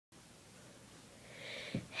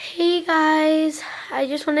Hey guys, I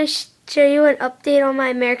just want to show you an update on my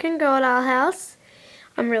American Girl doll house.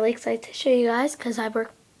 I'm really excited to show you guys because I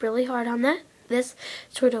worked really hard on that. This is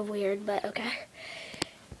sort of weird, but okay.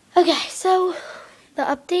 Okay, so the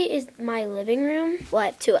update is my living room. Well, I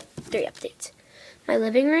have three updates. My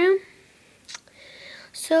living room.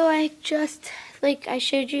 So I just, I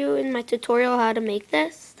showed you in my tutorial how to make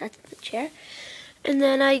this. That's the chair. And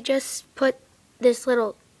then I just put this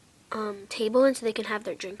little table in so they can have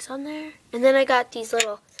their drinks on there. And then I got these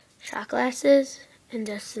little shot glasses, and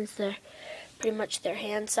just since they're pretty much their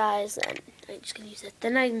hand size, then I'm just gonna use it.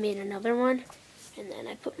 Then I made another one, and then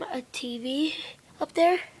I put a TV up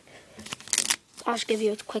there. I'll just give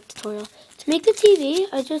you a quick tutorial. To make the TV,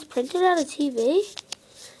 I just printed out a TV,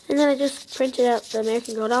 and then I just printed out the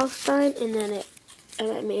American Girl doll sign, and then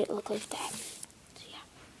I made it look like that.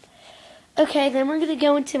 Okay, then we're going to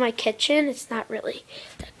go into my kitchen. It's not really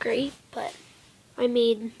that great, but I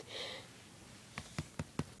made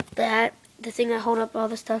the thing that hold up all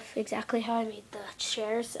the stuff exactly how I made the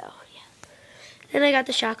chair, so yeah. Then I got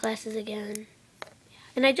the shot glasses again.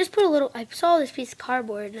 And I just put I saw this piece of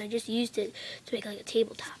cardboard, and I just used it to make like a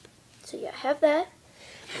tabletop. So yeah, I have that.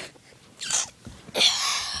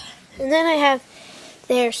 And then I have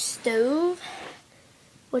their stove,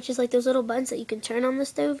 which is like those little buttons that you can turn on the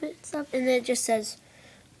stove and stuff. And then it just says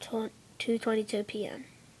 2:22 p.m.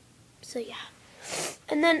 So yeah.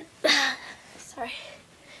 And then, sorry.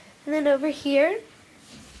 And then over here,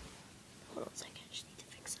 hold on a second, I just need to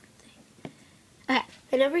fix something. Okay,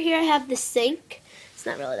 and over here I have the sink. It's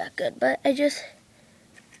not really that good, but I just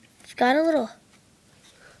got a little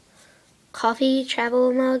coffee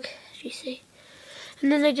travel mug, as you see.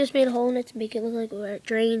 And then I just made a hole in it to make it look like where it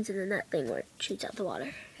drains, and then that thing where it shoots out the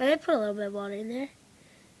water. And I put a little bit of water in there.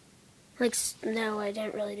 No, I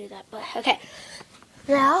didn't really do that, but okay.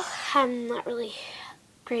 Now, I'm not really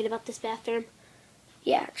great about this bathroom.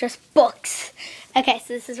 Yeah, just books. Okay,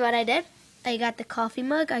 so this is what I did. I got the coffee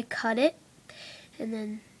mug, I cut it, and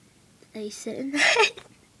then they sit in that.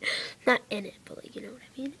 Not in it, but you know what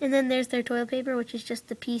I mean. And then there's their toilet paper, which is just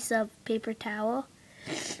a piece of paper towel.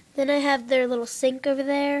 Then I have their little sink over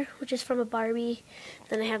there, which is from a Barbie.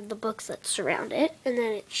 Then I have the books that surround it, and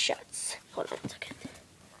then it shuts. Hold on a second.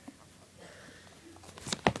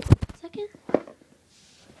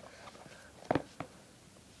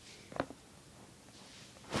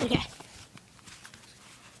 Okay.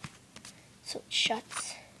 So it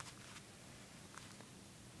shuts.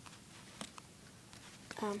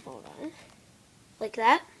 Hold on. Like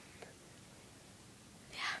that.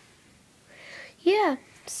 Yeah,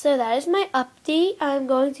 so that is my update. I'm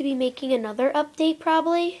going to be making another update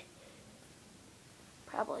probably.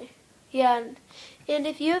 Yeah, and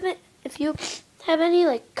if you have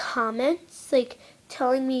any comments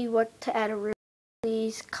telling me what to add a room,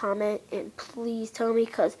 please comment and please tell me,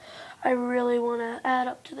 because I really want to add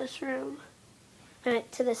up to this room,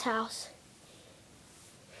 to this house.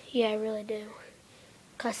 Yeah, I really do,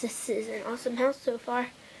 because this is an awesome house so far.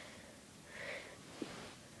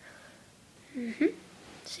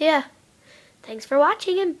 So yeah, thanks for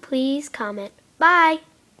watching, and please comment. Bye!